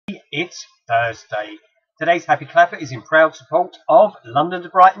It's Thursday. Today's Happy Clapper is in proud support of London to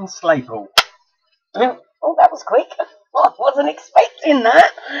Brighton sleigh pull. Oh, that was quick. I wasn't expecting that.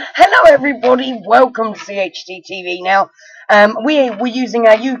 Hello, everybody. Welcome to CHT TV. Now, we're using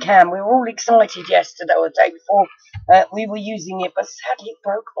our UCam. We were all excited yesterday or the day before. We were using it, but sadly it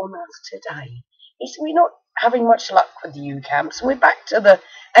broke on us today. We're not having much luck with the UCam, so we're back to the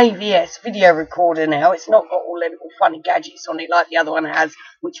AVS video recorder now. It's not got all the little funny gadgets on it like the other one has,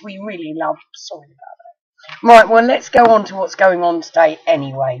 which we really love. Sorry about that. Right, well, let's go on to what's going on today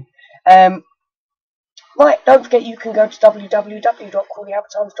anyway. Right, don't forget you can go to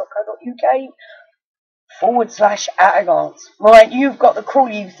www.crawleyadvertisements.co.uk/at-a-glance. Right, you've got the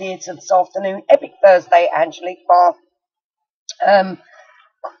Crawley Youth Theatre this afternoon. Epic Thursday, Angelique Bar.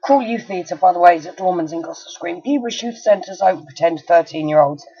 Crawley Youth Theatre, by the way, is at Dorman's in Gosford Green. Peebush Youth Centre's open for 10 to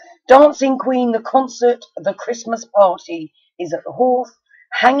 13-year-olds. Dancing Queen, the concert, the Christmas party is at the Horse.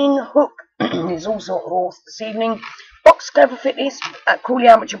 Hanging Hook is also at the Horse this evening. Box Clever Fitness at Crawley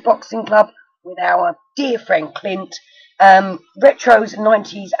Amateur Boxing Club with our dear friend Clint. Retros,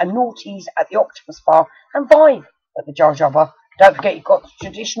 90s and noughties at the Octopus Bar. And Vibe at the Jar Jar Bar. Don't forget you've got the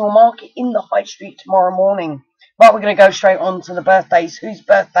traditional market in the High Street tomorrow morning. Right, we're going to go straight on to the birthdays. Whose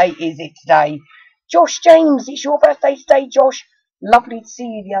birthday is it today? Josh James, it's your birthday today, Josh. Lovely to see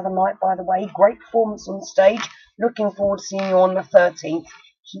you the other night, by the way. Great performance on stage. Looking forward to seeing you on the 13th.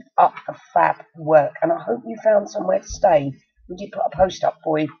 Keep up the fab work. And I hope you found somewhere to stay. We did put a post up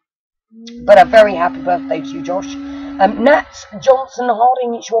for you. But a very happy birthday to you, Josh. Nats Johnson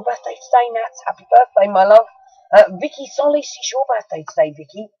Harding, it's your birthday today, Nats. Happy birthday, my love. Vicky Solis, it's your birthday today,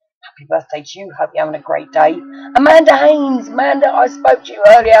 Vicky. Happy birthday to you. Hope you're having a great day. Amanda Haynes. Amanda, I spoke to you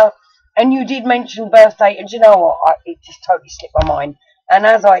earlier, and you did mention birthday, and you know what? It just totally slipped my mind. And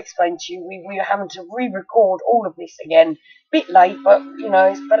as I explained to you, we were having to re-record all of this again. Bit late, but, you know,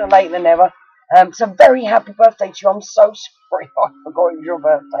 it's better late than never. So very happy birthday to you. I'm so sorry I forgot it was your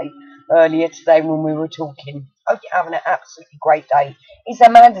birthday earlier today when we were talking. Hope you're having an absolutely great day. It's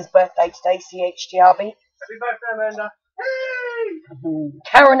Amanda's birthday today, CHTRB. Happy birthday, Amanda.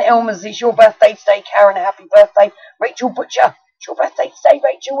 Karen Elmers, it's your birthday today. Karen, happy birthday. Rachel Butcher, it's your birthday today.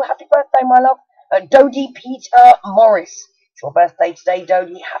 Rachel, happy birthday, my love. Dodie Peter Morris, it's your birthday today.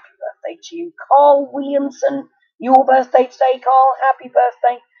 Dodie, happy birthday to you. Carl Williamson, your birthday today. Carl, happy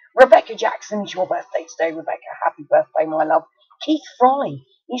birthday. Rebecca Jackson, it's your birthday today. Rebecca, happy birthday, my love. Keith Fry,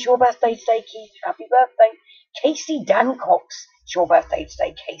 it's your birthday today. Keith, happy birthday. Casey Dancox, it's your birthday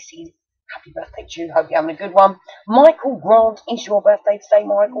today. Casey, happy birthday to you. Hope you're having a good one. Michael Grant, it's your birthday today,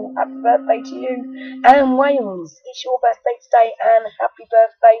 Michael. Happy birthday to you. Anne Wales, it's your birthday today. Anne, happy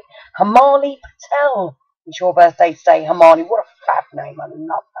birthday. Hamali Patel, it's your birthday today. Hamali, what a fab name. I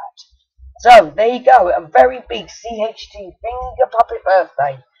love that. So, there you go. A very big CHT finger puppet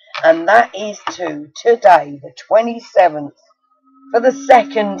birthday. And that is to today, the 27th, for the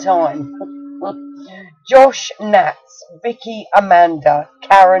second time. Josh, Nats, Vicky, Amanda,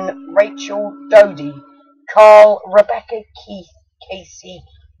 Karen, Rachel, Dodie, Carl, Rebecca, Keith, Casey,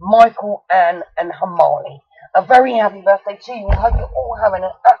 Michael, Anne, and Hamali. A very happy birthday to you. I hope you're all having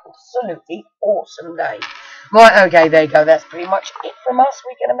an absolutely awesome day. Right, okay, there you go. That's pretty much it from us.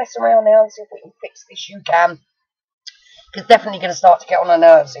 We're going to mess around now and see if we can fix this UCam. It's definitely going to start to get on our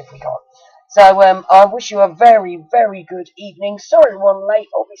nerves if we can't. So, I wish you a very, very good evening. Sorry we're on late.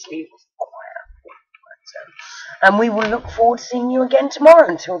 Obviously, it was and we will look forward to seeing you again tomorrow.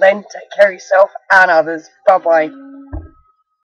 Until then, take care of yourself and others. Bye-bye.